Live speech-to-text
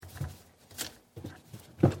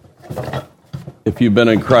If you've been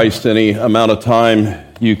in Christ any amount of time,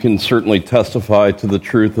 you can certainly testify to the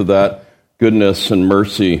truth of that. Goodness and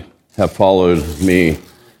mercy have followed me,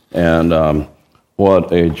 and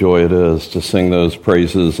what a joy it is to sing those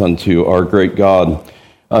praises unto our great God.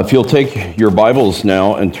 If you'll take your Bibles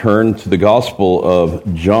now and turn to the Gospel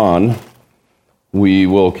of John, we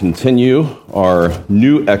will continue our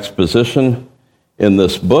new exposition in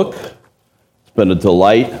this book. It's been a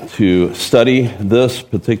delight to study this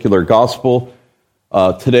particular Gospel.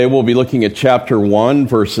 Today we'll be looking at chapter 1,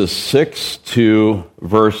 verses 6 to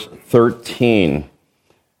verse 13.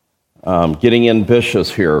 Getting ambitious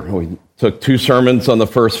here. We took 2 sermons on the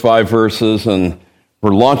first 5 verses, and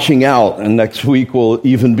we're launching out, and next week will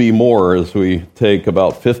even be more as we take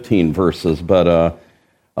about 15 verses. But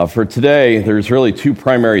for today, there's really 2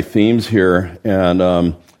 primary themes here,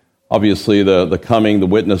 and obviously the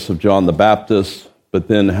witness of John the Baptist, but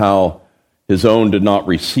then how his own did not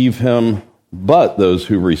receive him, but those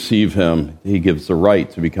who receive him, he gives the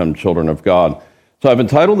right to become children of God. So I've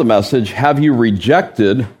entitled the message, Have You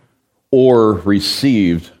Rejected or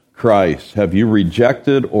Received Christ? Have you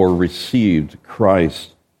rejected or received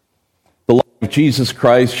Christ? The light of Jesus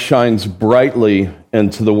Christ shines brightly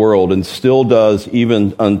into the world and still does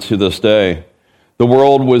even unto this day. The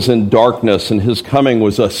world was in darkness, and his coming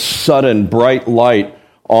was a sudden bright light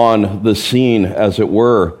on the scene, as it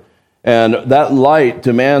were. And that light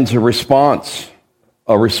demands a response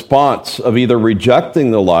of either rejecting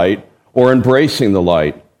the light or embracing the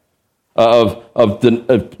light, of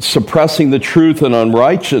suppressing the truth and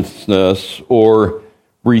unrighteousness or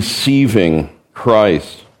receiving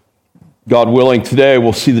Christ. God willing, today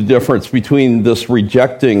we'll see the difference between this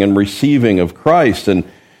rejecting and receiving of Christ. And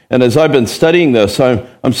as I've been studying this,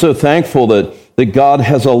 I'm so thankful that God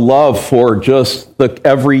has a love for just the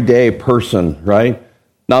everyday person, right?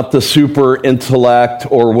 Not the super intellect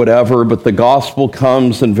or whatever, but the gospel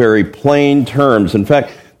comes in very plain terms. In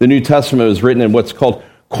fact, the New Testament is written in what's called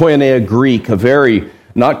Koine Greek, a very,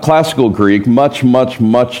 not classical Greek,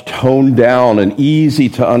 much toned down and easy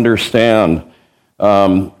to understand.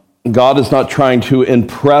 God is not trying to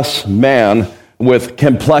impress man with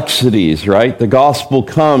complexities, right? The gospel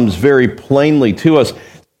comes very plainly to us so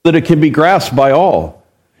that it can be grasped by all.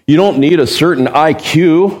 You don't need a certain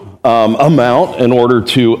IQ amount in order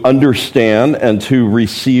to understand and to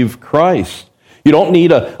receive Christ. You don't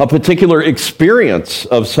need a particular experience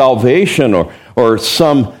of salvation or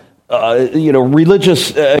some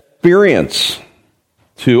religious experience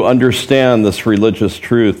to understand this religious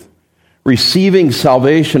truth. Receiving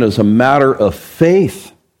salvation is a matter of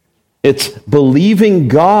faith. It's believing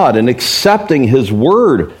God and accepting his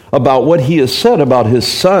word about what he has said about his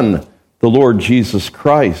Son, the Lord Jesus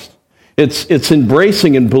Christ. It's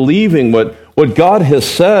embracing and believing what God has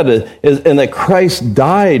said, and that Christ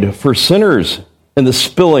died for sinners in the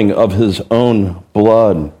spilling of his own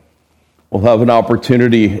blood. We'll have an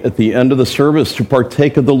opportunity at the end of the service to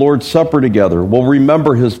partake of the Lord's Supper together. We'll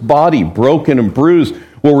remember his body broken and bruised.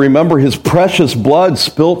 We'll remember his precious blood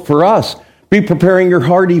spilt for us. Be preparing your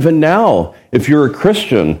heart even now, if you're a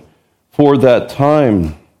Christian, for that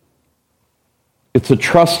time. It's a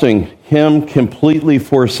trusting him completely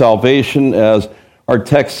for salvation, as our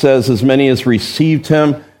text says, as many as received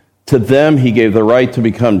him, to them he gave the right to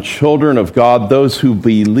become children of God, those who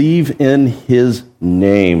believe in his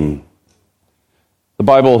name. The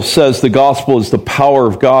Bible says the gospel is the power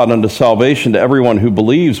of God unto salvation to everyone who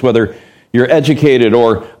believes, whether you're educated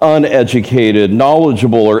or uneducated,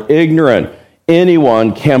 knowledgeable or ignorant.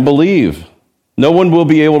 Anyone can believe. No one will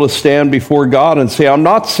be able to stand before God and say, I'm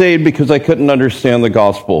not saved because I couldn't understand the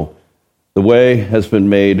gospel. The way has been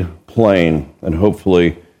made plain, and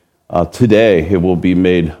hopefully today it will be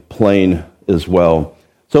made plain as well.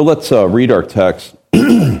 So let's read our text,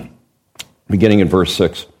 beginning in verse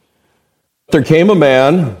 6. There came a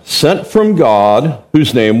man sent from God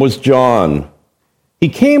whose name was John. He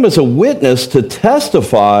came as a witness to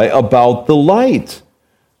testify about the light,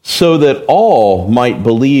 so that all might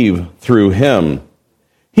believe through him.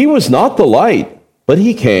 He was not the light, but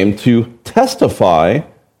he came to testify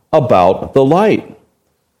about the light.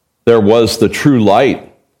 There was the true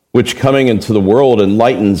light, which coming into the world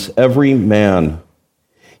enlightens every man.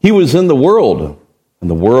 He was in the world, and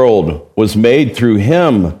the world was made through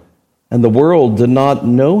him, and the world did not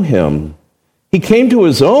know him. He came to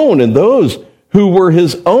his own, and those who were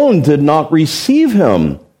his own did not receive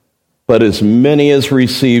him. But as many as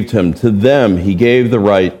received him, to them he gave the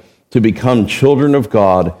right to become children of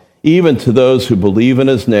God, even to those who believe in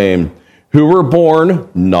his name, who were born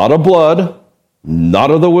not of blood,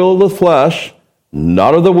 not of the will of the flesh,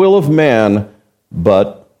 not of the will of man,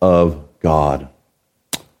 but of God.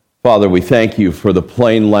 Father, we thank you for the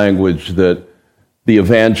plain language that the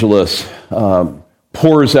evangelist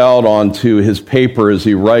pours out onto his paper as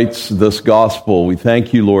he writes this gospel. We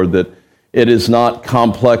thank you, Lord, that it is not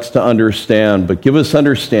complex to understand, but give us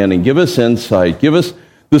understanding, give us insight, give us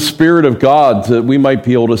the Spirit of God that we might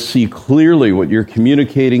be able to see clearly what you're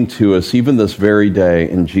communicating to us even this very day.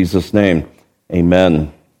 In Jesus' name,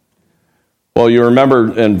 amen. Well, you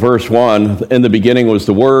remember in verse 1, in the beginning was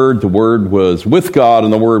the Word was with God,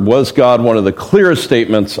 and the Word was God, one of the clearest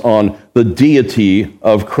statements on the deity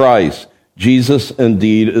of Christ. Jesus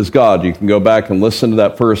indeed is God. You can go back and listen to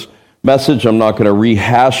that first message. I'm not going to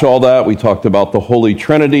rehash all that. We talked about the Holy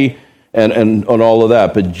Trinity and all of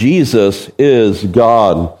that, but Jesus is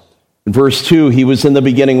God. In verse 2, he was in the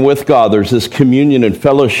beginning with God. There's this communion and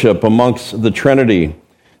fellowship amongst the Trinity.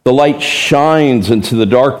 The light shines into the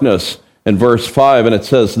darkness in verse 5, and it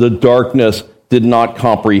says, the darkness did not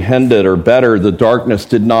comprehend it, or better, the darkness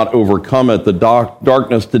did not overcome it. The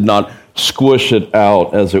darkness did not squish it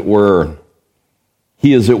out, as it were.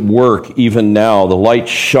 He is at work even now. The light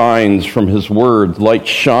shines from his word. The light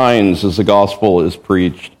shines as the gospel is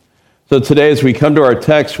preached. So today, as we come to our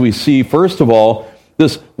text, we see, first of all,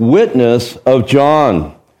 this witness of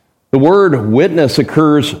John. The word witness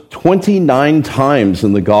occurs 29 times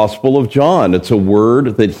in the Gospel of John. It's a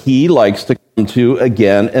word that he likes to come to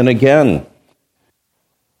again and again.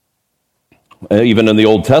 Even in the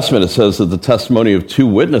Old Testament, it says that the testimony of two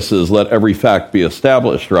witnesses, let every fact be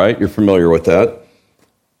established, right? You're familiar with that.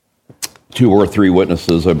 2 or 3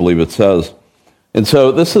 witnesses, I believe it says. And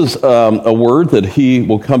so this is a word that he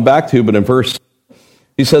will come back to, but in verse,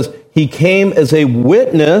 he says, he came as a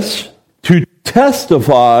witness to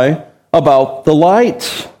testify about the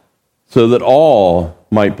light, so that all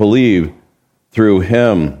might believe through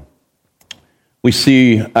him. We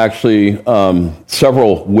see actually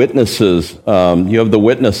several witnesses. You have the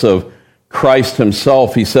witness of Christ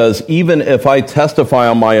himself. He says, even if I testify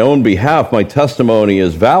on my own behalf, my testimony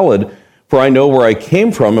is valid, for I know where I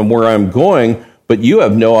came from and where I'm going, but you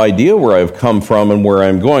have no idea where I've come from and where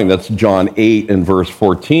I'm going. That's John 8 and verse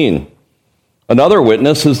 14. Another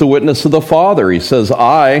witness is the witness of the Father. He says,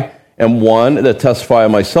 I am one that testify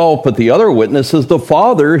of myself, but the other witness is the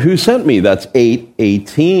Father who sent me. That's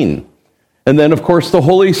 8:18. And then, of course, the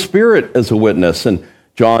Holy Spirit is a witness. In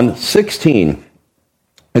John 16,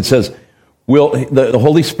 it says, the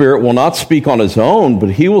Holy Spirit will not speak on his own,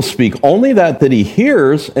 but he will speak only that he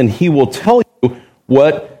hears, and he will tell you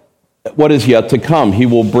what is yet to come. He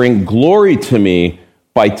will bring glory to me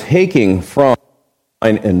by taking from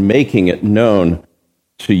mine and making it known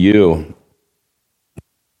to you.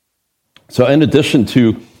 So in addition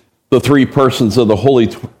to the 3 persons of the Holy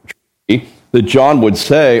Trinity that John would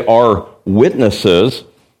say are witnesses,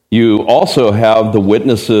 you also have the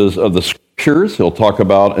witnesses of the Scriptures. He'll talk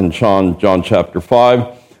about in John chapter 5,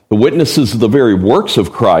 the witnesses of the very works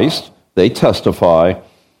of Christ. They testify.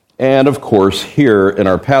 And of course, here in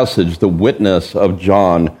our passage, the witness of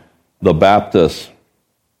John the Baptist.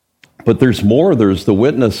 But there's more. There's the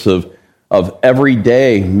witness of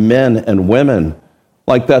everyday men and women,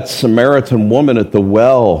 like that Samaritan woman at the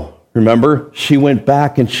well. Remember? She went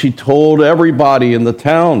back and she told everybody in the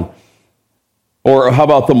town. Or how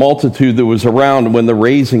about the multitude that was around when the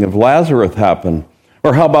raising of Lazarus happened?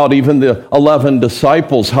 Or how about even the 11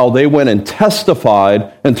 disciples, how they went and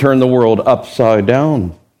testified and turned the world upside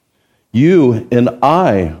down? You and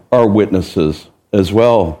I are witnesses as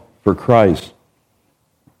well for Christ.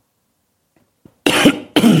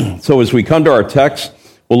 So as we come to our text,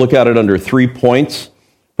 we'll look at it under 3 points.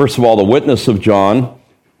 First of all, the witness of John.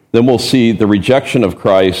 Then we'll see the rejection of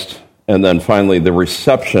Christ. And then finally, the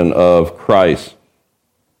reception of Christ.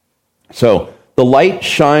 So, the light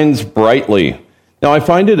shines brightly. Now, I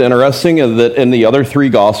find it interesting that in the other 3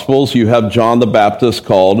 Gospels, you have John the Baptist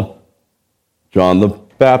called John the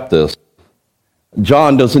Baptist.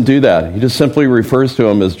 John doesn't do that. He just simply refers to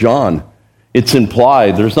him as John. It's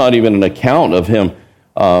implied. There's not even an account of him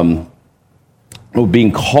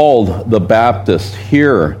being called the Baptist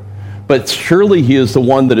here. But surely he is the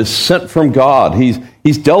one that is sent from God.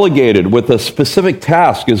 He's delegated with a specific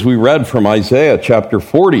task, as we read from Isaiah chapter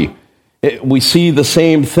 40. We see the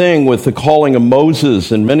same thing with the calling of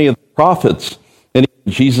Moses and many of the prophets. And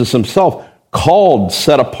Jesus himself called,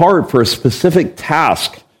 set apart for a specific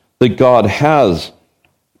task that God has.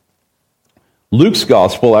 Luke's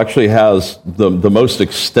gospel actually has the most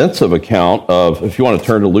extensive account of, if you want to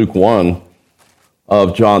turn to Luke 1,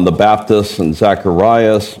 of John the Baptist and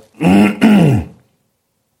Zacharias. In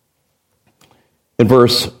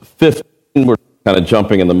verse 15, we're kind of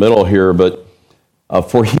jumping in the middle here, but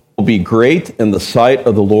for he will will be great in the sight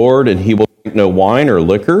of the Lord, and he will drink no wine or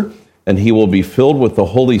liquor, and he will be filled with the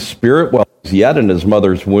Holy Spirit while he is yet in his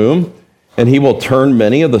mother's womb. And he will turn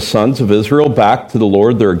many of the sons of Israel back to the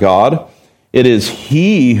Lord their God. It is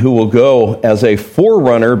he who will go as a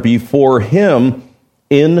forerunner before him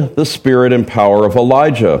in the spirit and power of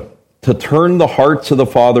Elijah, to turn the hearts of the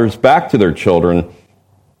fathers back to their children,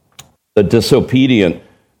 the disobedient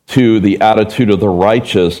to the attitude of the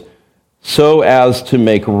righteous, so as to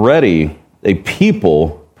make ready a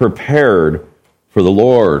people prepared for the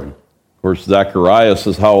Lord. Of course, Zechariah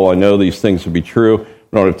says, how will I know these things to be true? We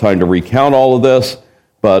don't have time to recount all of this,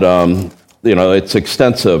 but it's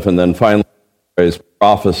extensive. And then finally, there's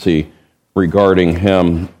prophecy regarding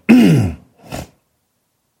him.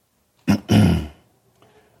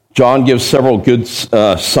 John gives several good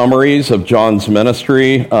summaries of John's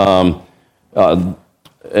ministry.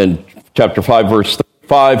 In chapter 5, verse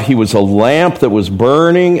 35, he was a lamp that was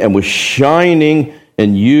burning and was shining,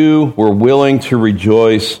 and you were willing to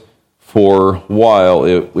rejoice for while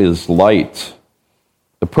it is light.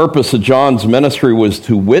 The purpose of John's ministry was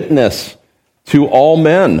to witness to all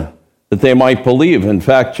men that they might believe. In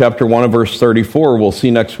fact, chapter 1 and verse 34, we'll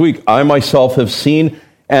see next week, I myself have seen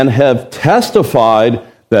and have testified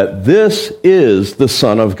that this is the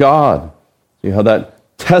Son of God. See how that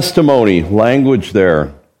testimony language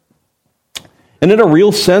there. And in a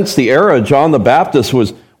real sense, the era of John the Baptist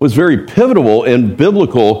was very pivotal in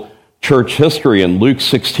biblical church history. In Luke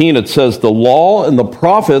 16, it says, the law and the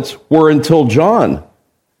prophets were until John.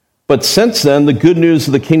 But since then, the good news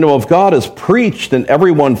of the kingdom of God is preached, and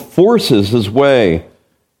everyone forces his way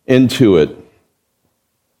into it.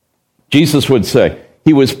 Jesus would say,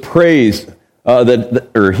 he was praised,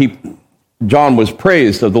 John was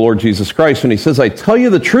praised of the Lord Jesus Christ, and he says, I tell you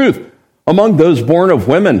the truth, among those born of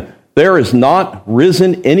women, there is not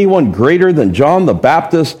risen anyone greater than John the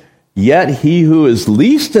Baptist, yet he who is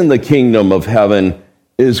least in the kingdom of heaven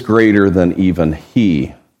is greater than even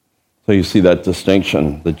he. So you see that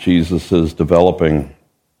distinction that Jesus is developing.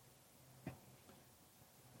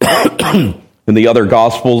 In the other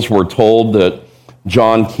Gospels, we're told that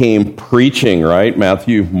John came preaching, right?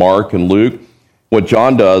 Matthew, Mark, and Luke. What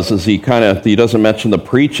John does is he doesn't mention the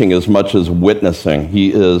preaching as much as witnessing.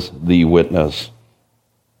 He is the witness.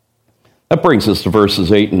 That brings us to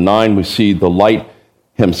verses 8 and 9. We see the light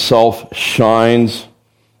himself shines.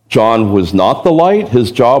 John was not the light.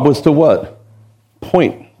 His job was to what?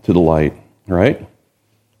 Point to the light, right?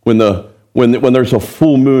 When there's a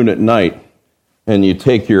full moon at night, and you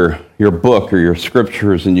take your book or your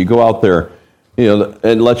scriptures and you go out there,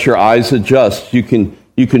 and let your eyes adjust. You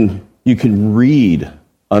can read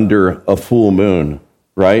under a full moon,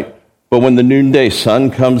 right? But when the noonday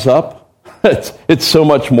sun comes up, it's so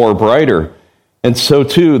much more brighter. And so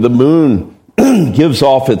too, the moon gives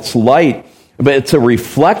off its light, but it's a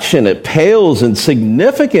reflection. It pales in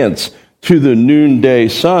significance to the noonday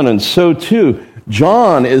sun. And so too,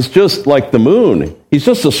 John is just like the moon. He's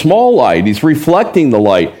just a small light. He's reflecting the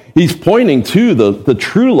light. He's pointing to the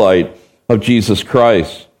true light of Jesus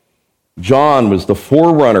Christ. John was the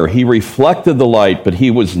forerunner. He reflected the light, but he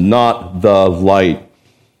was not the light.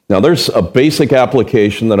 Now, there's a basic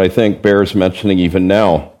application that I think bears mentioning even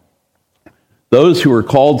now. Those who are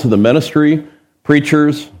called to the ministry,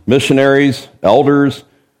 preachers, missionaries, elders,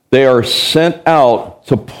 they are sent out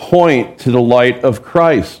to point to the light of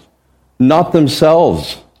Christ, not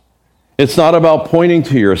themselves. It's not about pointing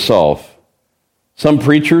to yourself. Some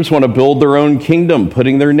preachers want to build their own kingdom,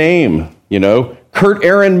 putting their name, Kurt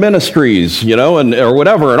Aaron Ministries, or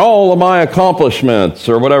whatever, and all of my accomplishments,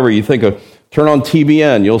 or whatever you think of. Turn on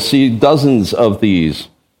TBN, you'll see dozens of these.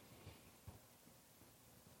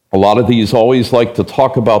 A lot of these always like to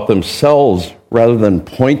talk about themselves rather than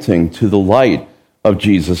pointing to the light of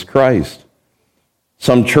Jesus Christ.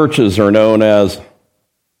 Some churches are known as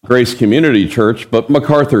Grace Community Church, but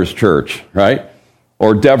MacArthur's Church, right?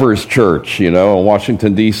 Or Devers Church, in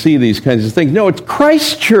Washington, D.C., these kinds of things. No, it's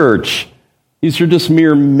Christ Church. These are just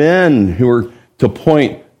mere men who are to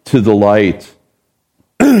point to the light.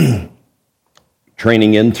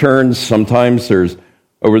 Training interns, sometimes there's,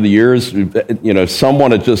 over the years, some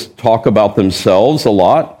want to just talk about themselves a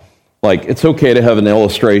lot. Like, it's okay to have an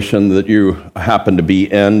illustration that you happen to be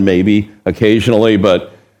in, maybe, occasionally,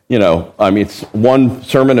 but, it's one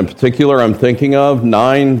sermon in particular I'm thinking of,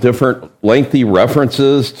 9 different lengthy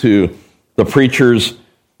references to the preacher's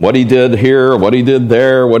what he did here, what he did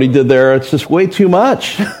there, what he did there. It's just way too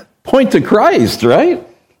much. Point to Christ, right?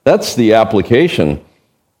 That's the application.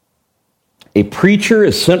 A preacher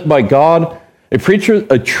is sent by God.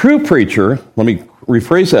 A true preacher, let me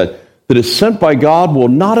rephrase that is sent by God will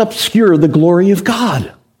not obscure the glory of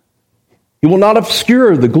God. He will not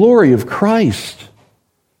obscure the glory of Christ.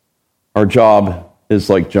 Our job is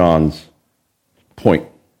like John's. Point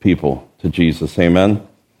people to Jesus. Amen?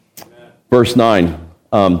 Amen. Verse 9.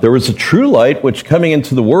 There was a true light which coming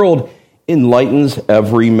into the world enlightens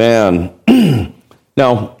every man.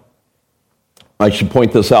 Now, I should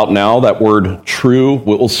point this out now, that word true.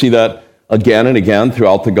 We'll see that again and again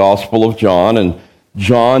throughout the Gospel of John. And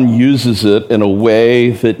John uses it in a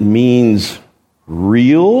way that means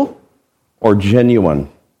real or genuine,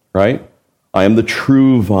 right? I am the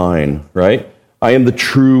true vine, right? I am the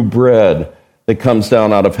true bread that comes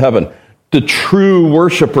down out of heaven. The true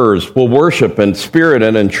worshipers will worship in spirit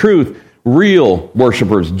and in truth. Real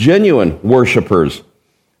worshipers, genuine worshipers.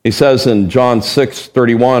 He says in John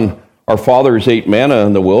 6:31, our fathers ate manna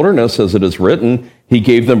in the wilderness, as it is written, he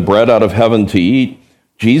gave them bread out of heaven to eat.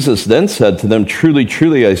 Jesus then said to them, truly,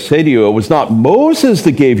 truly, I say to you, it was not Moses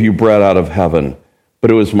that gave you bread out of heaven,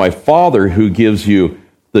 but it was my Father who gives you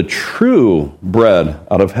the true bread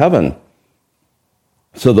out of heaven.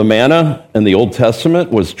 So the manna in the Old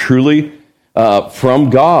Testament was truly from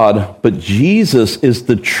God, but Jesus is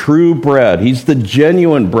the true bread. He's the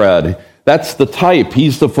genuine bread. That's the type.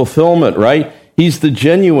 He's the fulfillment, right? He's the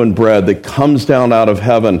genuine bread that comes down out of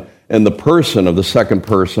heaven in the person of the second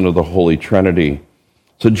person of the Holy Trinity.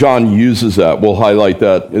 So John uses that. We'll highlight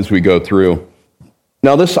that as we go through.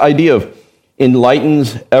 Now, this idea of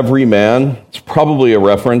enlightens every man, it's probably a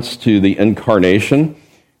reference to the incarnation.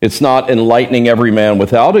 It's not enlightening every man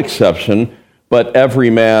without exception, but every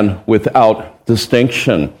man without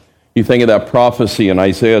distinction. You think of that prophecy in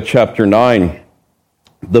Isaiah chapter 9.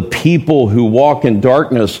 The people who walk in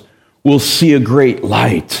darkness will see a great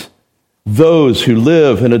light. Those who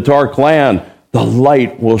live in a dark land, the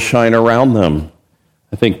light will shine around them.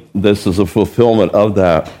 I think this is a fulfillment of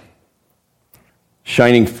that.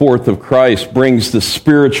 Shining forth of Christ brings the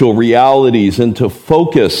spiritual realities into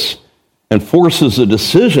focus and forces a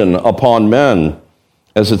decision upon men.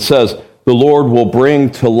 As it says, the Lord will bring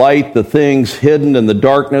to light the things hidden in the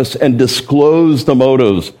darkness and disclose the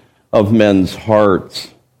motives of men's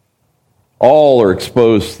hearts. All are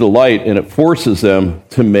exposed to the light, and it forces them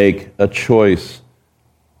to make a choice.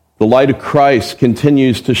 The light of Christ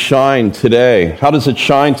continues to shine today. How does it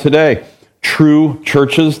shine today? True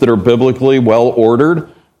churches that are biblically well-ordered,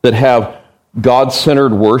 that have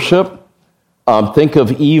God-centered worship. Think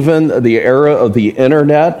of even the era of the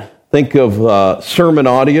internet. Think of sermon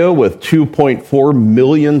audio with 2.4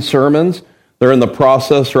 million sermons. They're in the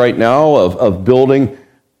process right now of building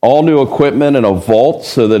all new equipment in a vault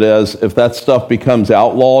so that if that stuff becomes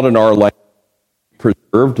outlawed in our life,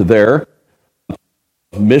 preserved there.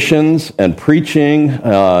 Missions and preaching,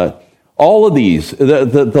 all of these,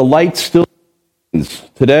 the light still shines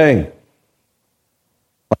today.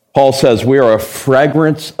 Paul says we are a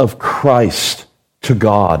fragrance of Christ to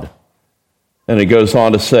God. And it goes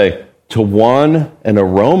on to say, to one an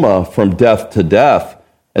aroma from death to death,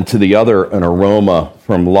 and to the other an aroma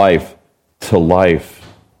from life to life.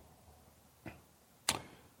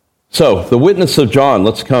 So, the witness of John,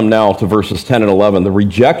 let's come now to verses 10 and 11, the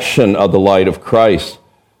rejection of the light of Christ.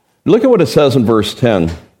 Look at what it says in verse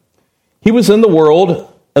 10. He was in the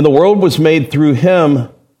world, and the world was made through him,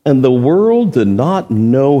 and the world did not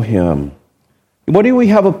know him. What do we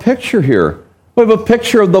have a picture here? We have a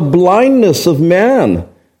picture of the blindness of man.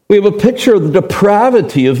 We have a picture of the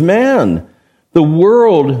depravity of man. The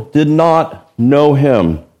world did not know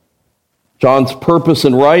him. John's purpose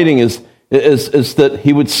in writing is that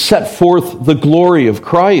he would set forth the glory of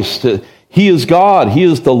Christ. He is God. He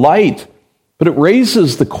is the light. But it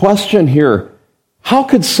raises the question here, how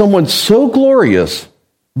could someone so glorious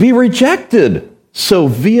be rejected so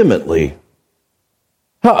vehemently?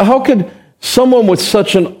 How could someone with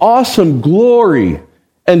such an awesome glory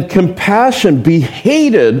and compassion be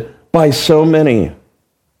hated by so many?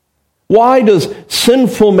 Why does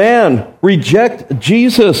sinful man reject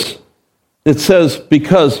Jesus? It says,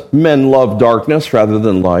 because men love darkness rather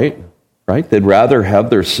than light, right? They'd rather have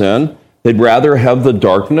their sin. They'd rather have the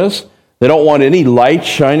darkness. They don't want any light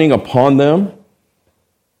shining upon them.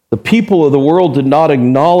 The people of the world did not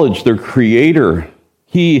acknowledge their Creator.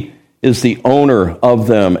 He is the owner of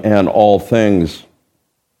them and all things.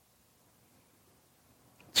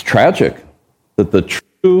 It's tragic that the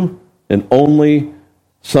true and only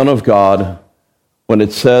Son of God, when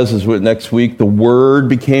it says, as next week, the Word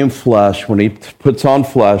became flesh, when he puts on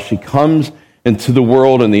flesh, he comes into the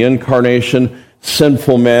world in the incarnation,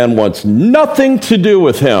 sinful man wants nothing to do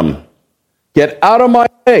with him. Get out of my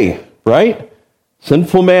way, right?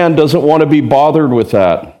 Sinful man doesn't want to be bothered with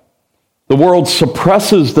that. The world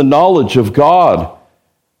suppresses the knowledge of God.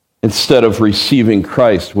 instead of receiving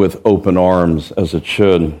Christ with open arms as it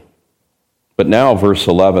should. But now, verse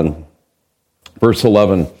 11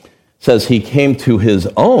 says, he came to his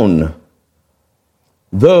own.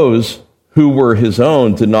 Those who were his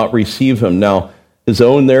own did not receive him. Now, his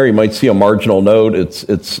own there, you might see a marginal note.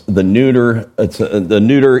 It's the neuter. The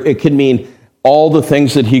neuter. It could mean all the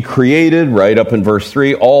things that he created, right up in verse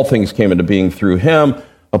 3. All things came into being through him.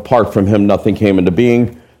 Apart from him, nothing came into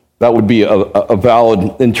being. That would be a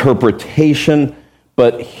valid interpretation.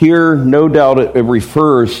 But here, no doubt, it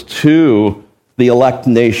refers to the elect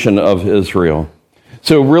nation of Israel.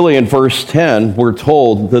 So really in verse 10, we're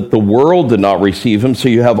told that the world did not receive him. So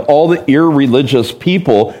you have all the irreligious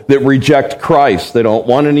people that reject Christ. They don't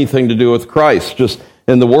want anything to do with Christ, just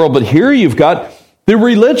in the world. But here you've got the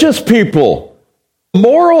religious people,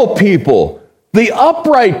 moral people, the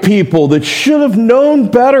upright people that should have known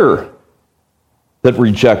better, that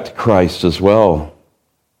reject Christ as well.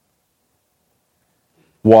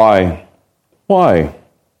 Why? Why?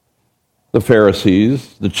 The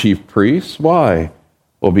Pharisees, the chief priests, why?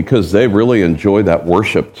 Well, because they really enjoy that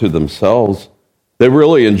worship to themselves. They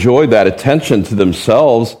really enjoy that attention to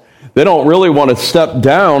themselves. They don't really want to step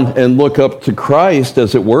down and look up to Christ,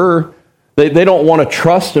 as it were. They don't want to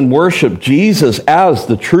trust and worship Jesus as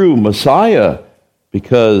the true Messiah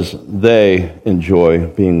because they enjoy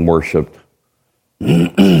being worshiped.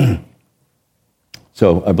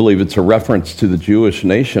 So I believe it's a reference to the Jewish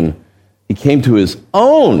nation. He came to his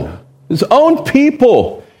own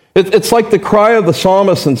people. It's like the cry of the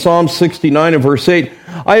psalmist in Psalm 69 and verse 8.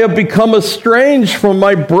 I have become estranged from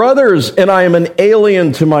my brothers, and I am an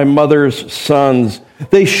alien to my mother's sons.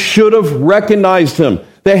 They should have recognized him.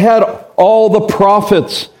 They had all the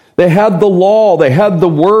prophets. They had the law. They had the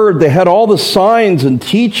word. They had all the signs and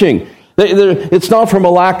teaching. It's not from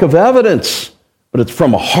a lack of evidence, but it's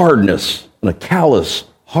from a hardness and a callous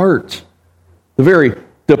heart. The very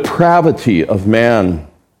depravity of man.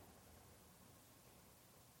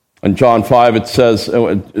 In John 5, it says,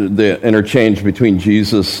 the interchange between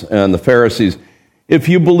Jesus and the Pharisees, if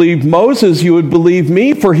you believed Moses, you would believe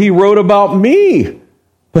me, for he wrote about me.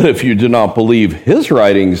 But if you do not believe his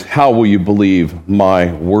writings, how will you believe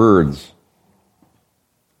my words?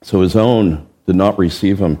 So his own did not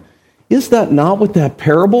receive him. Is that not what that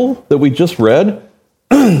parable that we just read?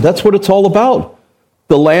 That's what it's all about.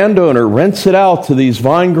 The landowner rents it out to these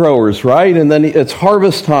vine growers, right? And then it's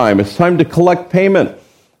harvest time. It's time to collect payment.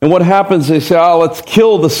 And what happens, they say, let's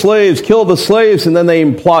kill the slaves. And then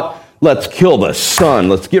they plot, let's kill the son.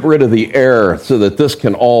 Let's get rid of the heir so that this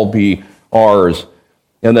can all be ours.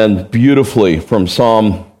 And then beautifully from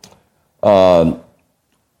Psalm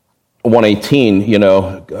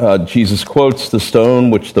 118, Jesus quotes the stone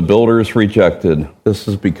which the builders rejected. This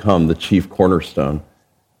has become the chief cornerstone.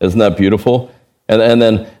 Isn't that beautiful? And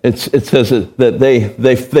then it says that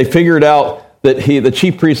they figured out that the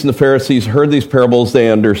chief priests and the Pharisees heard these parables.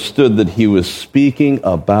 They understood that he was speaking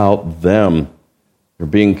about them. They're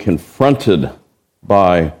being confronted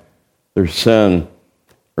by their sin.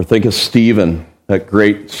 Or think of Stephen, that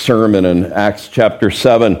great sermon in Acts chapter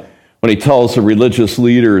 7, when he tells the religious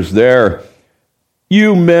leaders there,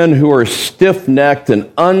 you men who are stiff-necked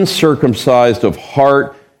and uncircumcised of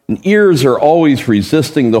heart and ears are always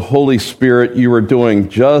resisting the Holy Spirit, you are doing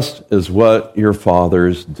just as what your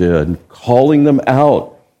fathers did, calling them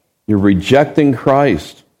out. You're rejecting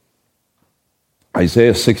Christ.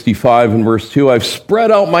 Isaiah 65 and verse 2, I've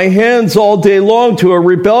spread out my hands all day long to a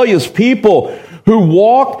rebellious people who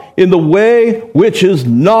walk in the way which is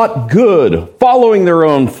not good, following their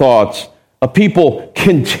own thoughts, a people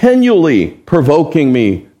continually provoking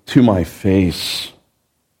me to my face.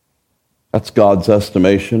 That's God's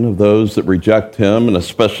estimation of those that reject him, and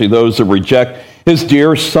especially those that reject his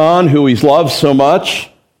dear son, who he loves so much.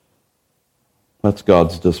 That's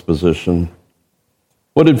God's disposition.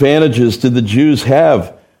 What advantages did the Jews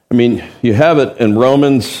have? I mean, you have it in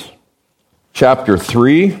Romans chapter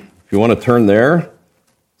 3. If you want to turn there,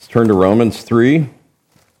 let's turn to Romans 3.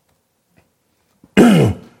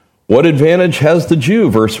 What advantage has the Jew?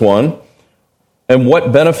 Verse 1. And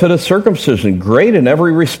what benefit of circumcision? Great in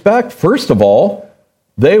every respect. First of all,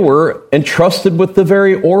 they were entrusted with the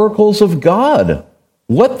very oracles of God.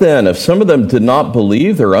 What then? If some of them did not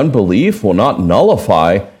believe, their unbelief will not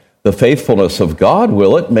nullify the faithfulness of God,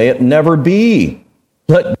 will it? May it never be.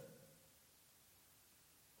 Let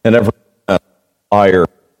and every liar,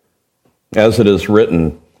 as it is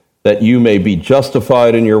written, that you may be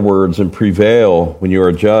justified in your words and prevail when you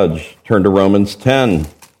are judged. Turn to Romans 10.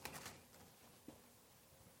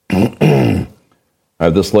 I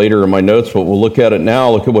have this later in my notes, but we'll look at it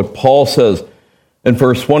now. Look at what Paul says. In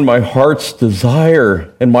verse 1, my heart's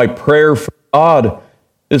desire and my prayer for God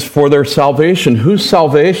is for their salvation. Whose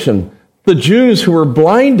salvation? The Jews who were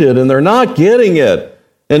blinded and they're not getting it.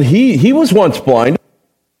 And he was once blind,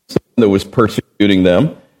 that was persecuting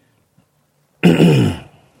them.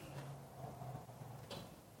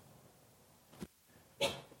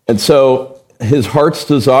 And so his heart's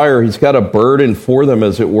desire, he's got a burden for them,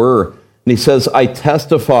 as it were. And he says, I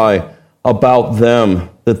testify about them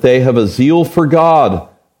that they have a zeal for God,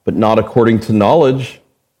 but not according to knowledge.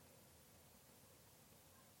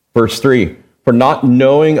 Verse 3, for not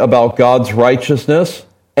knowing about God's righteousness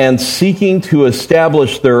and seeking to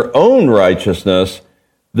establish their own righteousness,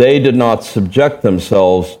 they did not subject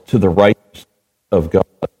themselves to the righteousness of God.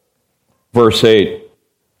 Verse 8,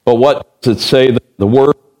 but what does it say? The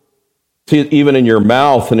word, see it even in your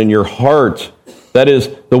mouth and in your heart, that is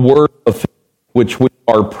the word of faith which we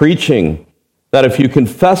are preaching, that if you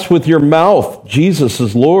confess with your mouth Jesus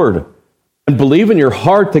is Lord and believe in your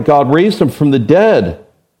heart that God raised him from the dead,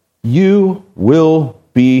 you will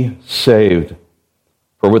be saved.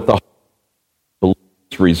 For with the heart,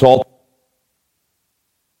 the result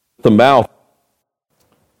of the mouth.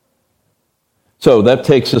 So that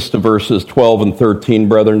takes us to verses 12 and 13,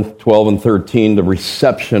 brethren. 12 and 13, the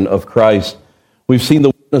reception of Christ. We've seen the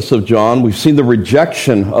witness of John. We've seen the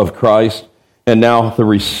rejection of Christ. And now the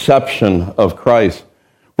reception of Christ.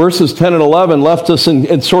 Verses 10 and 11 left us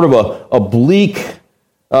in sort of a bleak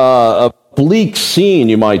scene,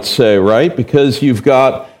 you might say, right? Because you've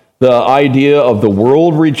got the idea of the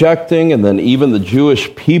world rejecting and then even the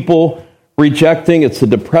Jewish people rejecting. It's a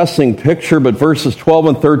depressing picture, but verses 12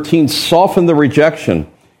 and 13 soften the rejection.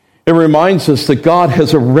 It reminds us that God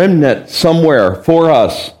has a remnant somewhere for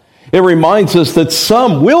us. It reminds us that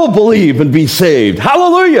some will believe and be saved.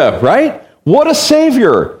 Hallelujah, right? What a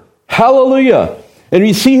Savior. Hallelujah. And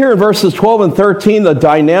you see here in verses 12 and 13 the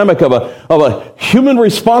dynamic of a human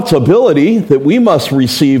responsibility that we must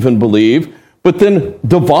receive and believe, but then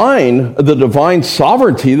the divine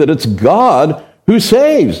sovereignty that it's God who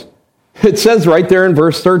saves. It says right there in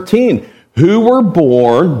verse 13, who were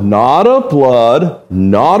born not of blood,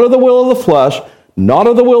 not of the will of the flesh, not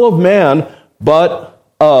of the will of man, but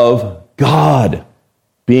of God,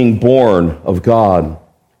 being born of God.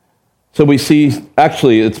 So we see,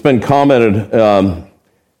 actually, it's been commented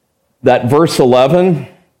that verse 11,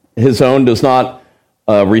 his own does not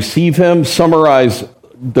receive him, summarize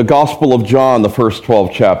the Gospel of John, the first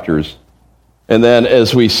 12 chapters. And then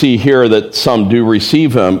as we see here that some do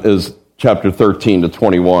receive him is chapter 13 to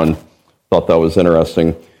 21. Thought that was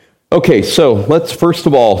interesting. Okay, so let's first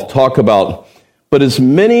of all talk about, but as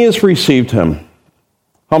many as received him.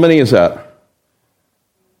 How many is that?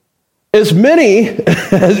 As many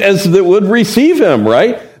as that would receive him,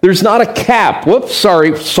 right? There's not a cap. Whoops,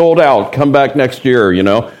 sorry, sold out. Come back next year,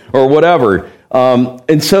 or whatever.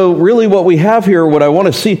 And so really what we have here, what I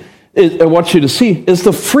want you to see is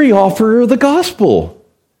the free offer of the gospel.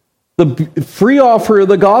 The free offer of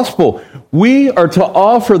the gospel. We are to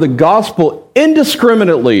offer the gospel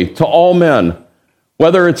indiscriminately to all men,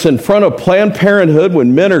 whether it's in front of Planned Parenthood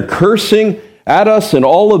when men are cursing at us and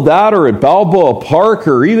all of that, or at Balboa Park,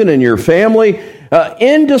 or even in your family,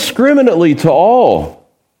 indiscriminately to all.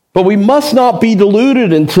 But we must not be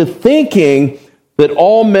deluded into thinking that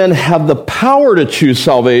all men have the power to choose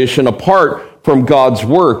salvation apart from God's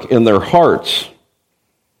work in their hearts.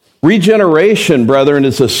 Regeneration, brethren,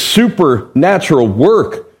 is a supernatural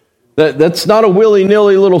work. That's not a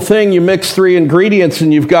willy-nilly little thing. You mix 3 ingredients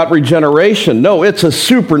and you've got regeneration. No, it's a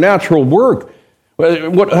supernatural work.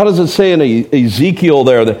 How does it say in Ezekiel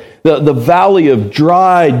there? The valley of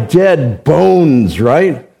dry, dead bones,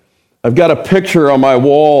 right? I've got a picture on my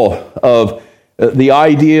wall of the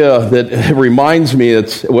idea that reminds me,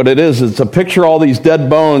 it's a picture of all these dead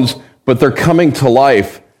bones, but they're coming to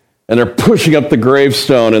life. And they're pushing up the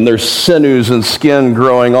gravestone, and there's sinews and skin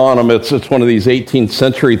growing on them. It's one of these 18th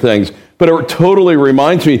century things. But it totally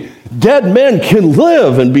reminds me, dead men can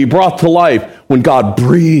live and be brought to life when God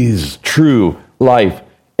breathes true life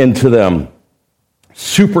into them.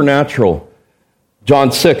 Supernatural.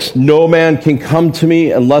 John 6, no man can come to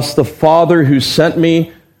me unless the Father who sent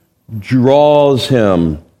me draws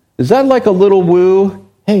him. Is that like a little woo?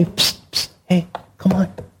 Hey, psst, psst, hey, come on.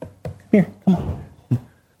 Come here, come on.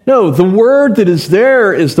 No, the word that is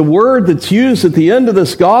there is the word that's used at the end of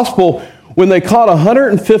this gospel when they caught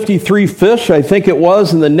 153 fish, I think it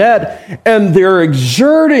was, in the net, and they're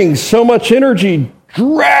exerting so much energy,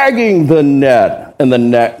 dragging the net, and the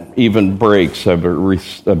net even breaks, I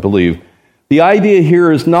believe. The idea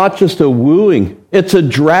here is not just a wooing, it's a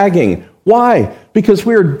dragging. Why? Because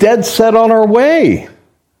we are dead set on our way.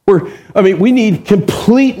 We need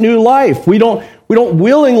complete new life. We don't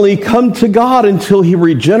willingly come to God until he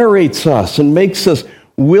regenerates us and makes us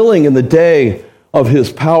willing in the day of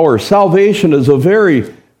his power. Salvation is a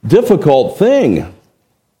very difficult thing.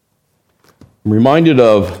 I'm reminded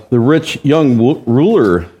of the rich young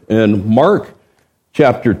ruler in Mark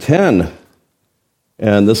chapter 10.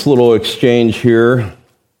 And this little exchange here,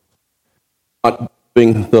 not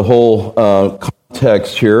giving the whole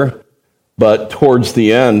context here, but towards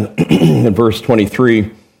the end, in verse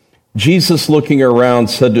 23, Jesus, looking around,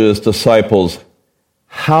 said to his disciples,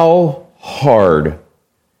 "How hard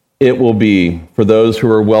it will be for those who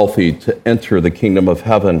are wealthy to enter the kingdom of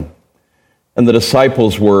heaven." And the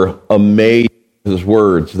disciples were amazed at his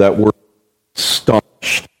words, that were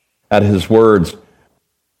astonished at his words.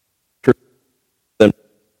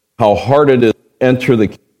 How hard it is to enter the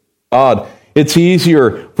kingdom of God. It's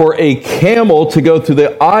easier for a camel to go through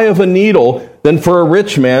the eye of a needle than for a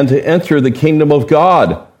rich man to enter the kingdom of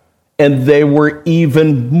God. And they were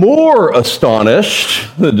even more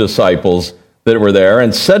astonished, the disciples that were there,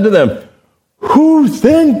 and said to them, "Who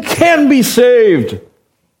then can be saved?"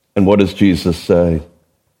 And what does Jesus say?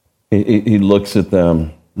 He looks at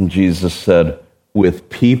them, and Jesus said, "With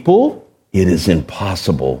people it is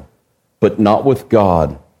impossible, but not with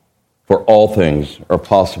God, for all things are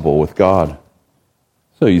possible with God."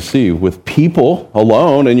 So you see, with people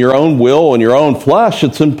alone, in your own will and your own flesh,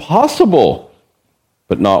 it's impossible,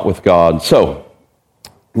 but not with God. So,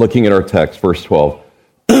 looking at our text, verse 12.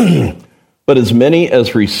 "But as many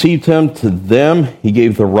as received him, to them he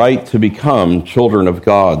gave the right to become children of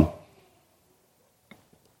God."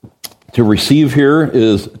 To receive here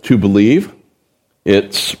is to believe.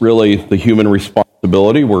 It's really the human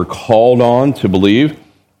responsibility. We're called on to believe.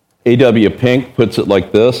 A.W. Pink puts it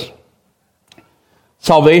like this: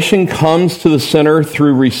 salvation comes to the sinner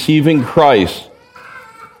through receiving Christ.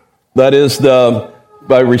 That is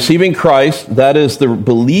by receiving Christ, that is the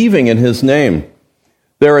believing in his name.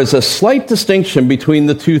 There is a slight distinction between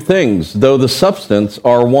the two things, though the substance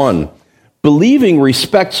are one. Believing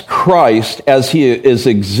respects Christ as he is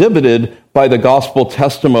exhibited by the gospel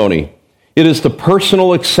testimony. It is the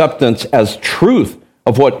personal acceptance as truth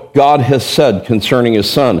of what God has said concerning his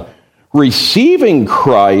Son. Receiving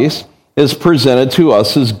Christ is presented to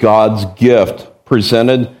us as God's gift,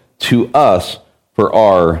 presented to us for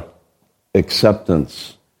our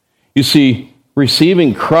acceptance. You see,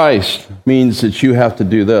 receiving Christ means that you have to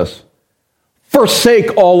do this: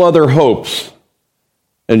 forsake all other hopes.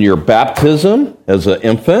 And your baptism as an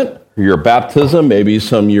infant, your baptism maybe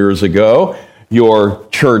some years ago, your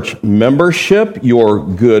church membership, your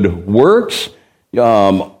good works,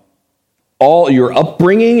 all your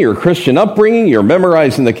upbringing, your Christian upbringing, your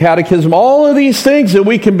memorizing the catechism, all of these things that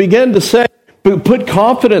we can begin to say, put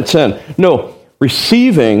confidence in. No,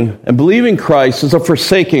 receiving and believing Christ is a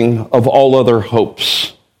forsaking of all other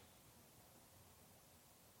hopes.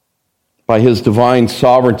 By his divine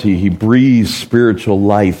sovereignty, he breathes spiritual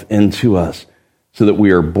life into us so that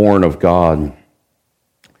we are born of God.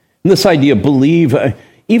 And this idea of believe,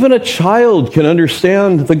 even a child can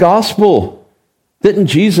understand the gospel. Didn't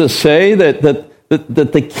Jesus say that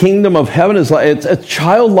the kingdom of heaven is like, it's a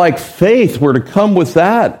childlike faith? We're to come with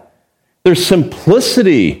that. There's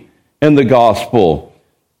simplicity in the gospel.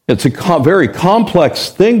 It's a very complex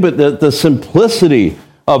thing, but the simplicity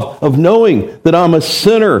of knowing that I'm a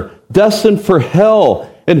sinner destined for hell,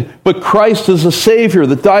 but Christ is a Savior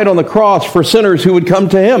that died on the cross for sinners who would come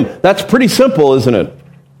to him. That's pretty simple, isn't it?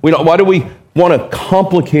 Why do we want to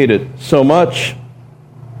complicate it so much?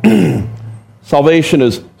 Salvation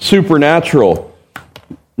is supernatural.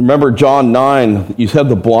 Remember John 9, you have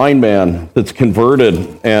the blind man that's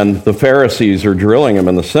converted, and the Pharisees are drilling him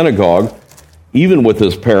in the synagogue, even with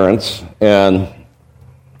his parents, and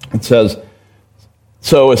it says,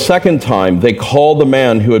 "So a second time they called the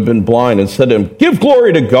man who had been blind and said to him, 'Give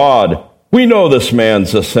glory to God. We know this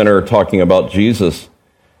man's a sinner,'" talking about Jesus.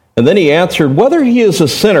 And then he answered, "Whether he is a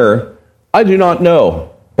sinner, I do not know.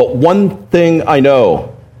 But one thing I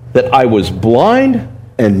know, that I was blind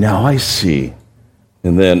and now I see."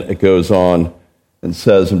 And then it goes on and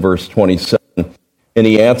says in verse 27, "And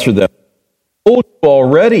he answered them, 'I told you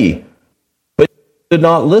already, but you did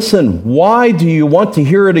not listen. Why do you want to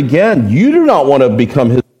hear it again? You do not want to become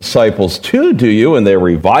his disciples too, do you?' And they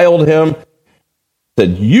reviled him,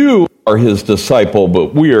 said, 'You are his disciple,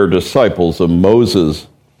 but we are disciples of Moses.'"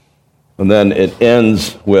 And then it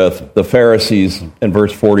ends with the Pharisees in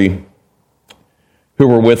verse 40, who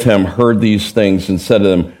were with him, heard these things and said to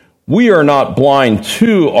them, "We are not blind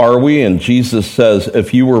too, are we?" And Jesus says,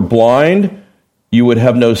 "If you were blind, you would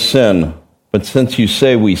have no sin. But since you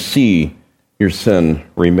say we see, your sin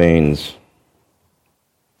remains.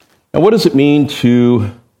 Now, what does it mean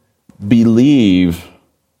to believe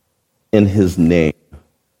in his name?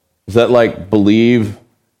 Is that like believe,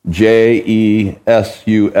 J-E-S-U-S,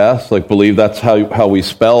 like believe that's how we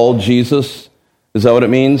spell Jesus? Is that what it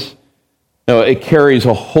means? No, it carries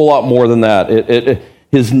a whole lot more than that.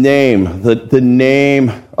 His name, the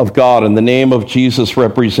name of God and the name of Jesus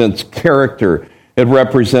represents character. It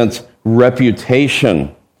represents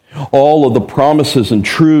reputation. All of the promises and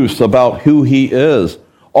truths about who he is.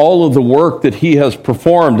 All of the work that he has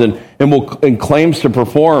performed and claims to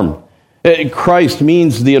perform. Christ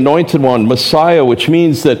means the anointed one, Messiah, which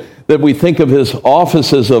means that we think of his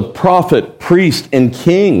offices of prophet, priest, and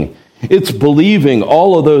king. It's believing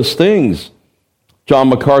all of those things. John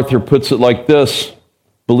MacArthur puts it like this: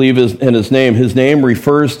 believe in his name. His name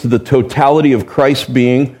refers to the totality of Christ's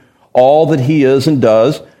being, all that he is and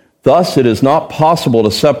does. Thus, it is not possible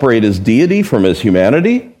to separate his deity from his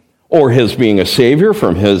humanity, or his being a Savior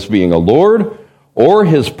from his being a Lord, or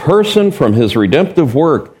his person from his redemptive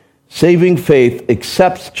work. Saving faith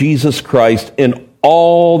accepts Jesus Christ in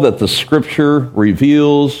all that the Scripture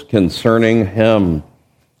reveals concerning him.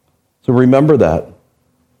 So remember that.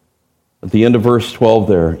 At the end of verse 12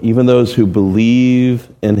 there, even those who believe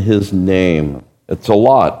in his name. It's a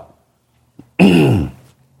lot.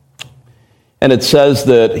 And it says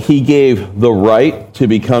that he gave the right to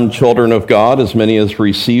become children of God, as many as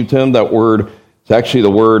received him. That word, it's actually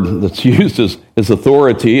the word that's used as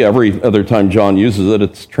authority. Every other time John uses it,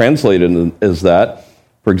 it's translated as that.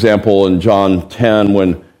 For example, in John 10,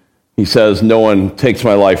 when he says, "No one takes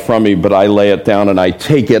my life from me, but I lay it down and I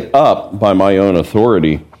take it up by my own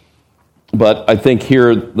authority." But I think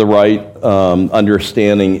here the right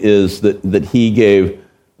understanding is that he gave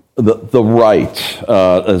the right,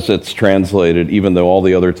 as it's translated, even though all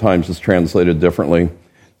the other times it's translated differently.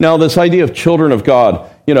 Now, this idea of children of God,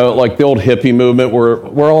 like the old hippie movement,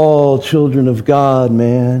 we're all children of God,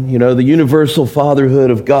 man. The universal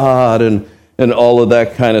fatherhood of God and all of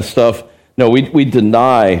that kind of stuff. No, we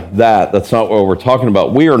deny that. That's not what we're talking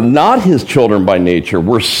about. We are not his children by nature.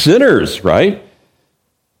 We're sinners, right?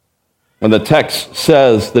 And the text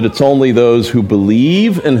says that it's only those who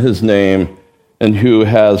believe in his name and who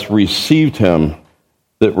has received him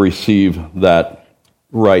that receive that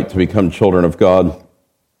right to become children of God.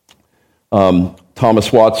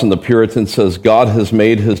 Thomas Watson, the Puritan, says, God has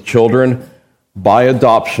made his children by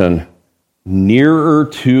adoption nearer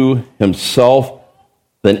to himself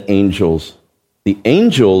than angels. The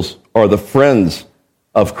angels are the friends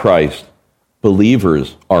of Christ.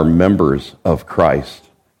 Believers are members of Christ.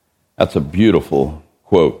 That's a beautiful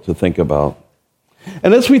quote to think about.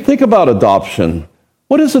 And as we think about adoption,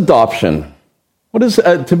 what is adoption? What is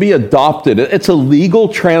to be adopted? It's a legal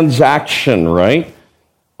transaction, right?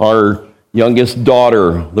 Our youngest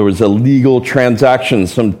daughter, there was a legal transaction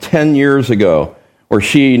some 10 years ago where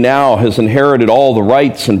she now has inherited all the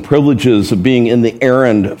rights and privileges of being in the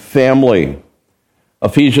Aaron family.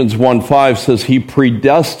 Ephesians 1:5 says, he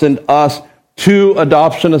predestined us to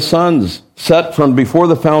adoption of sons, set from before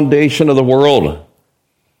the foundation of the world.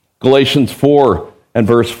 Galatians 4 and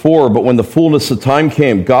verse 4, but when the fullness of time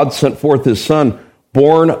came, God sent forth his son,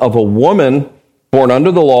 born of a woman, born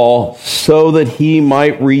under the law, so that he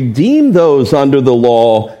might redeem those under the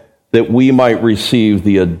law, that we might receive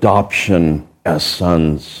the adoption as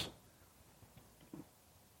sons.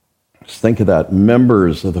 Just think of that.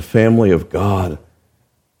 Members of the family of God,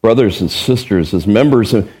 brothers and sisters as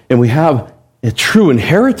members, and we have a true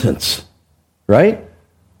inheritance, right?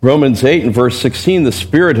 Romans 8 and verse 16, the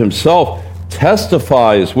Spirit himself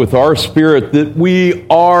testifies with our spirit that we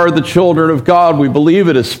are the children of God. We believe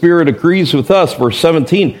it. His Spirit agrees with us. Verse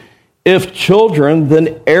 17, if children,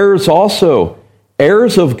 then heirs also,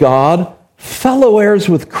 heirs of God, fellow heirs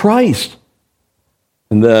with Christ.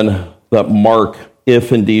 And then that mark,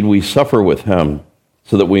 if indeed we suffer with him,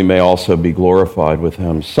 so that we may also be glorified with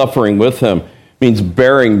him. Suffering with him means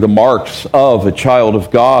bearing the marks of a child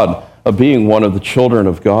of God, of being one of the children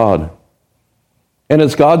of God. And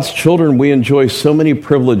as God's children, we enjoy so many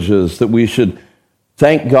privileges that we should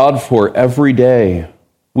thank God for every day.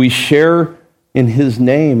 We share in his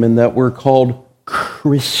name in that we're called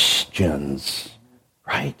Christians,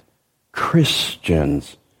 right?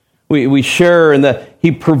 Christians. We share in that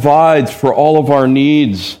he provides for all of our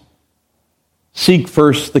needs. Seek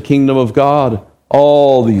first the kingdom of God.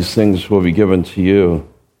 All these things will be given to you.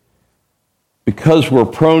 Because we're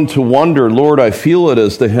prone to wonder, Lord, I feel it,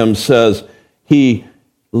 as the hymn says, he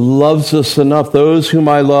loves us enough. Those whom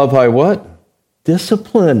I love, I what?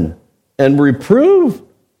 Discipline and reprove.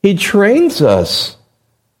 He trains us.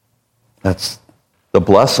 That's the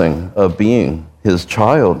blessing of being his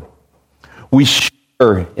child. We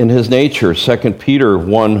share in his nature, 2 Peter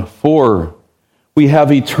 1:4. We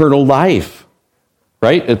have eternal life,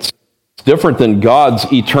 right? It's different than God's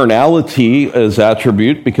eternality as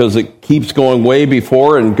attribute because it keeps going way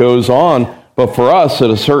before and goes on. But for us, at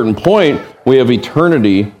a certain point, we have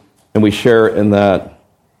eternity and we share in that.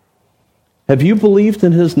 Have you believed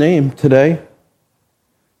in his name today?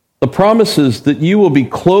 The promise is that you will be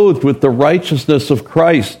clothed with the righteousness of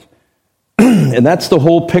Christ. And that's the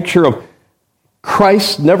whole picture of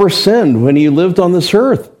Christ never sinned when he lived on this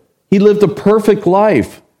earth. He lived a perfect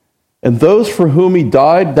life. And those for whom he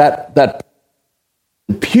died, that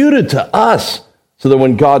imputed to us, so that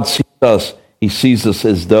when God sees us, he sees us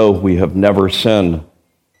as though we have never sinned.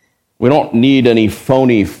 We don't need any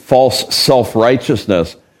phony, false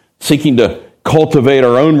self-righteousness, seeking to cultivate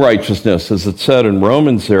our own righteousness, as it said in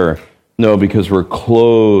Romans there. No, because we're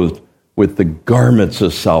clothed with the garments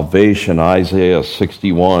of salvation, Isaiah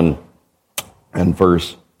 61 and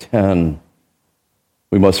verse 10.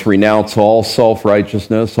 We must renounce all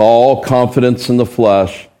self-righteousness, all confidence in the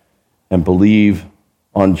flesh, and believe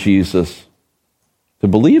on Jesus. To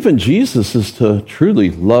believe in Jesus is to truly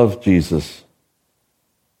love Jesus.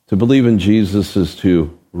 To believe in Jesus is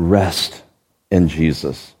to rest in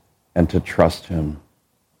Jesus and to trust him.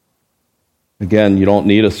 Again, you don't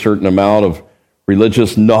need a certain amount of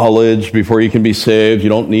religious knowledge before you can be saved. You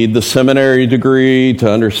don't need the seminary degree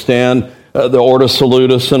to understand the Ordo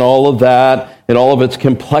Salutis and all of that, and all of its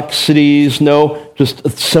complexities. No, just a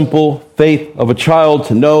simple faith of a child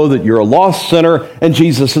to know that you're a lost sinner and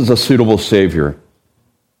Jesus is a suitable Savior.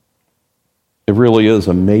 It really is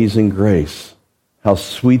amazing grace. How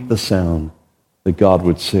sweet the sound that God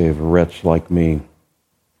would save a wretch like me.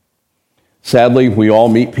 Sadly, we all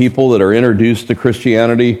meet people that are introduced to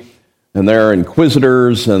Christianity, and they're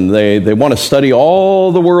inquisitors, and they want to study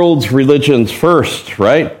all the world's religions first,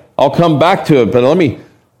 right? I'll come back to it, but let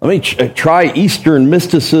me try Eastern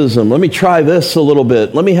mysticism. Let me try this a little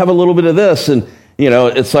bit. Let me have a little bit of this. And,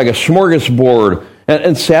 it's like a smorgasbord.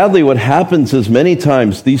 And sadly, what happens is many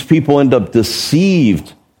times these people end up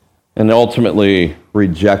deceived and ultimately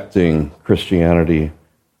rejecting Christianity.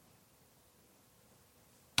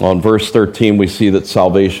 On verse 13, we see that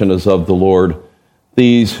salvation is of the Lord.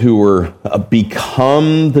 These who were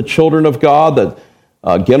become the children of God, that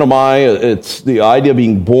genomai, it's the idea of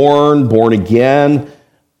being born again,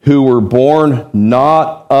 who were born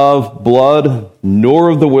not of blood, nor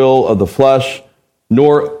of the will of the flesh,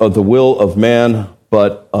 nor of the will of man,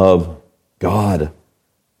 but of God.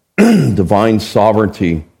 Divine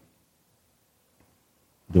sovereignty.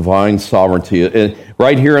 Divine sovereignty. And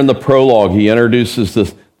right here in the prologue, he introduces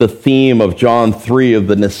the theme of John 3 of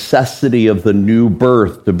the necessity of the new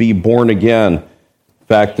birth, to be born again. In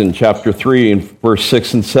fact, in chapter 3, in verse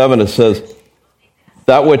 6 and 7, it says,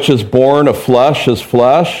 that which is born of flesh is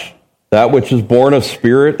flesh, that which is born of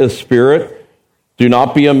spirit is spirit. Do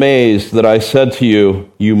not be amazed that I said to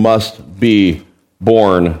you, you must be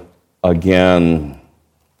born again.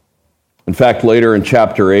 In fact, later in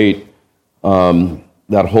chapter 8,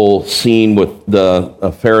 that whole scene with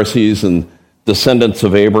the Pharisees and descendants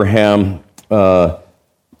of Abraham,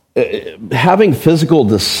 having physical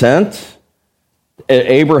descent,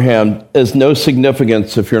 Abraham is no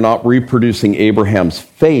significance if you're not reproducing Abraham's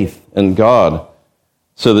faith in God.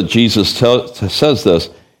 So that Jesus says this,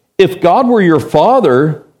 if God were your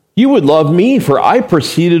father, you would love me, for I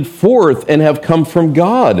proceeded forth and have come from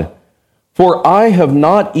God. For I have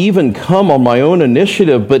not even come on my own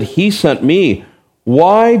initiative, but he sent me.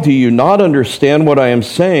 Why do you not understand what I am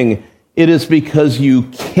saying? It is because you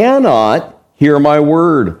cannot hear my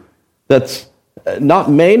word. That's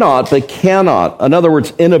not may not, but cannot. In other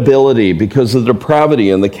words, inability, because of the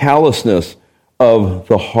depravity and the callousness of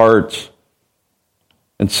the heart.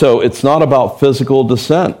 And so it's not about physical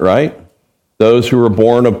descent, right? Those who were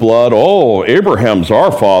born of blood, Abraham's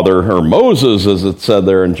our father, or Moses, as it said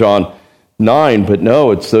there in John 9. But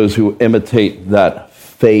no, it's those who imitate that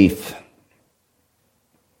faith.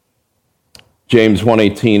 James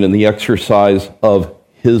 1:18, in the exercise of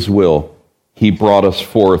his will, he brought us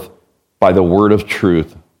forth by the word of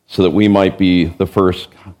truth, so that we might be the first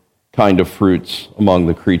kind of fruits among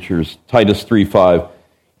the creatures. Titus 3:5,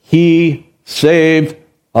 he saved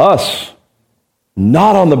us,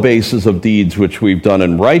 not on the basis of deeds which we've done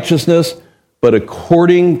in righteousness, but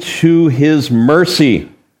according to his mercy,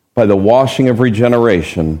 by the washing of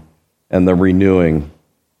regeneration and the renewing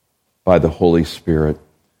by the Holy Spirit.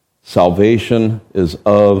 Salvation is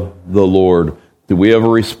of the Lord. Do we have a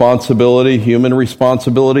responsibility, human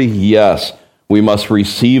responsibility? Yes. We must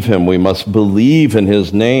receive him. We must believe in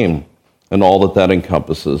his name. and all that that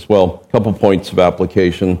encompasses. Well, a couple points of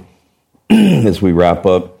application as we wrap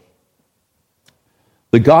up.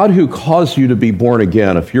 The God who caused you to be born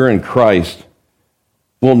again, if you're in Christ,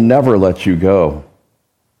 will never let you go.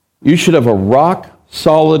 You should have a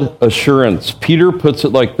rock-solid assurance. Peter puts it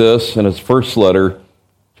like this in his first letter,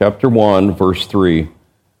 chapter 1, verse 3.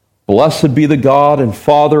 Blessed be the God and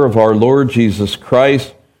Father of our Lord Jesus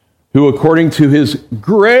Christ, who according to his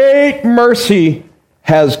great mercy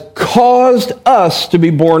has caused us to be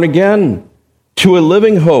born again to a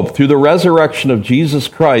living hope through the resurrection of Jesus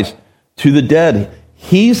Christ to the dead.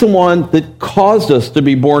 He's the one that caused us to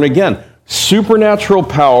be born again. Supernatural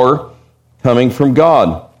power coming from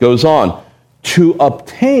God. Goes on, to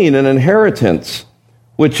obtain an inheritance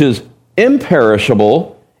which is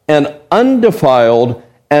imperishable and undefiled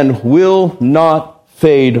and will not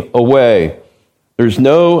fade away. There's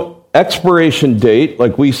no expiration date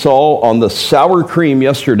like we saw on the sour cream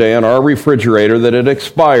yesterday in our refrigerator that it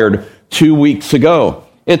expired 2 weeks ago.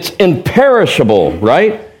 It's imperishable,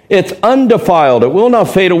 right? It's undefiled. It will not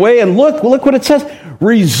fade away. And look what it says.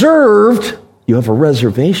 Reserved, you have a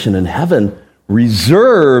reservation in heaven,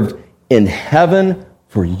 reserved in heaven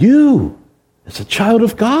for you. As a child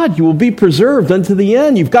of God, you will be preserved unto the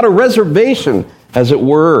end. You've got a reservation, as it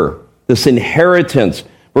were, this inheritance.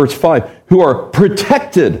 Verse 5, who are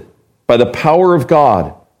protected by the power of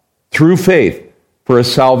God through faith for a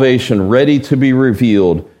salvation ready to be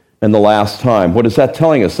revealed in the last time. What is that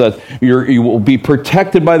telling us? That you will be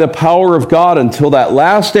protected by the power of God until that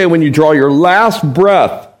last day when you draw your last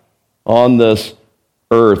breath on this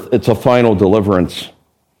earth. It's a final deliverance.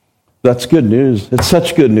 That's good news. It's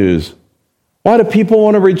such good news. Why do people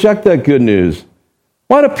want to reject that good news?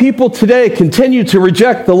 Why do people today continue to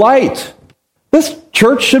reject the light? This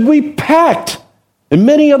church should be packed, and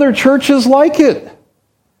many other churches like it.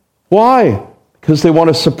 Why? Because they want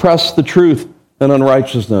to suppress the truth and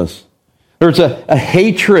unrighteousness. There's a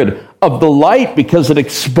hatred of the light because it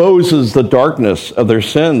exposes the darkness of their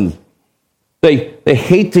sins. They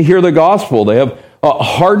hate to hear the gospel. They have a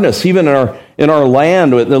hardness, even in our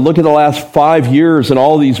land. Look at the last 5 years and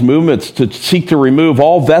all these movements to seek to remove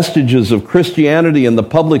all vestiges of Christianity in the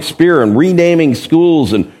public sphere and renaming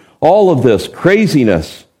schools and all of this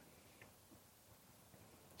craziness.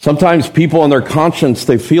 Sometimes people in their conscience,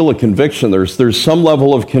 they feel a conviction. There's some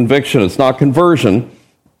level of conviction. It's not conversion,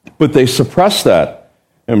 but they suppress that.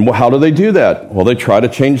 And how do they do that? Well, they try to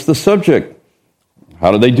change the subject.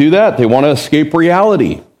 How do they do that? They want to escape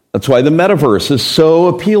reality. That's why the metaverse is so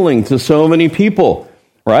appealing to so many people,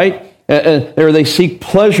 right? And there they seek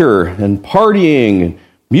pleasure and partying and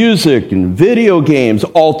music and video games,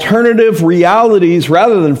 alternative realities,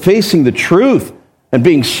 rather than facing the truth and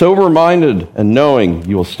being sober-minded and knowing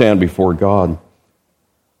you will stand before God.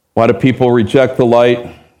 Why do people reject the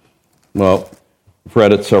light? Well, I've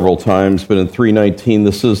read it several times, but in 3:19,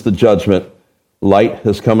 this is the judgment. Light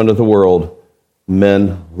has come into the world.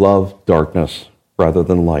 Men love darkness rather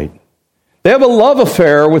than light. They have a love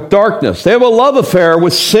affair with darkness. They have a love affair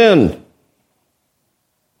with sin.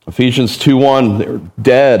 Ephesians 2:1, they're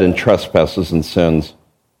dead in trespasses and sins.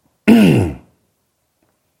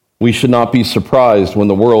 We should not be surprised when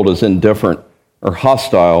the world is indifferent or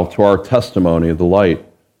hostile to our testimony of the light.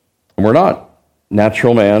 And we're not.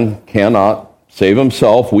 Natural man cannot save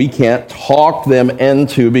himself. We can't talk them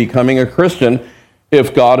into becoming a Christian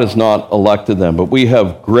if God has not elected them. But we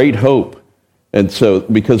have great hope. And so,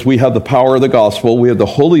 because we have the power of the gospel, we have the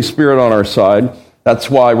Holy Spirit on our side. That's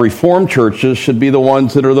why Reformed churches should be the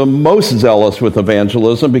ones that are the most zealous with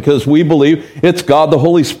evangelism, because we believe it's God, the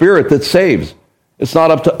Holy Spirit, that saves. It's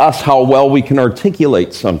not up to us how well we can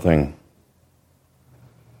articulate something.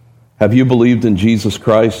 Have you believed in Jesus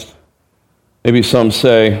Christ? Maybe some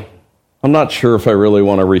say, I'm not sure if I really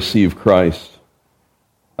want to receive Christ.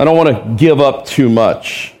 I don't want to give up too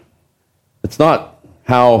much. It's not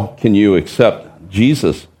how can you accept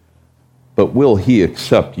Jesus, but will he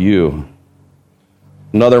accept you?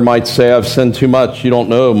 Another might say, I've sinned too much. You don't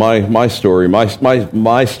know my story.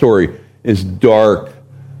 My story is dark.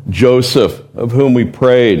 Joseph, of whom we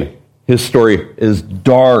prayed, his story is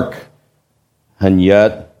dark, and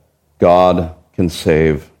yet God can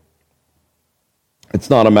save. It's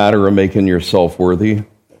not a matter of making yourself worthy.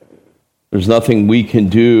 There's nothing we can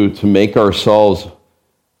do to make ourselves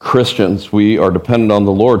Christians. We are dependent on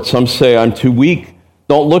the Lord. Some say, I'm too weak.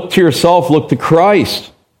 Don't look to yourself, look to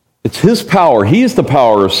Christ. It's his power. He is the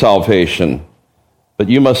power of salvation. But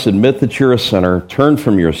you must admit that you're a sinner, turn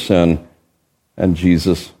from your sin, and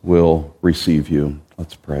Jesus will receive you.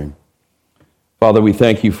 Let's pray. Father, we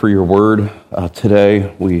thank you for your word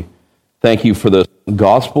today. We thank you for the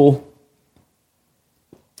gospel,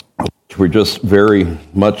 We're just very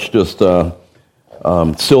much just still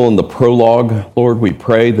in the prologue, Lord. We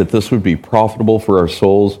pray that this would be profitable for our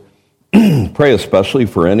souls. Pray especially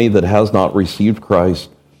for any that has not received Christ,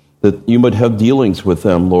 that you would have dealings with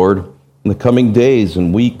them, Lord, in the coming days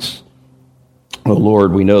and weeks. Oh,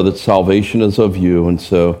 Lord, we know that salvation is of you, and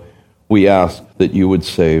so we ask that you would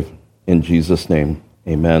save. In Jesus' name,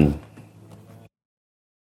 amen.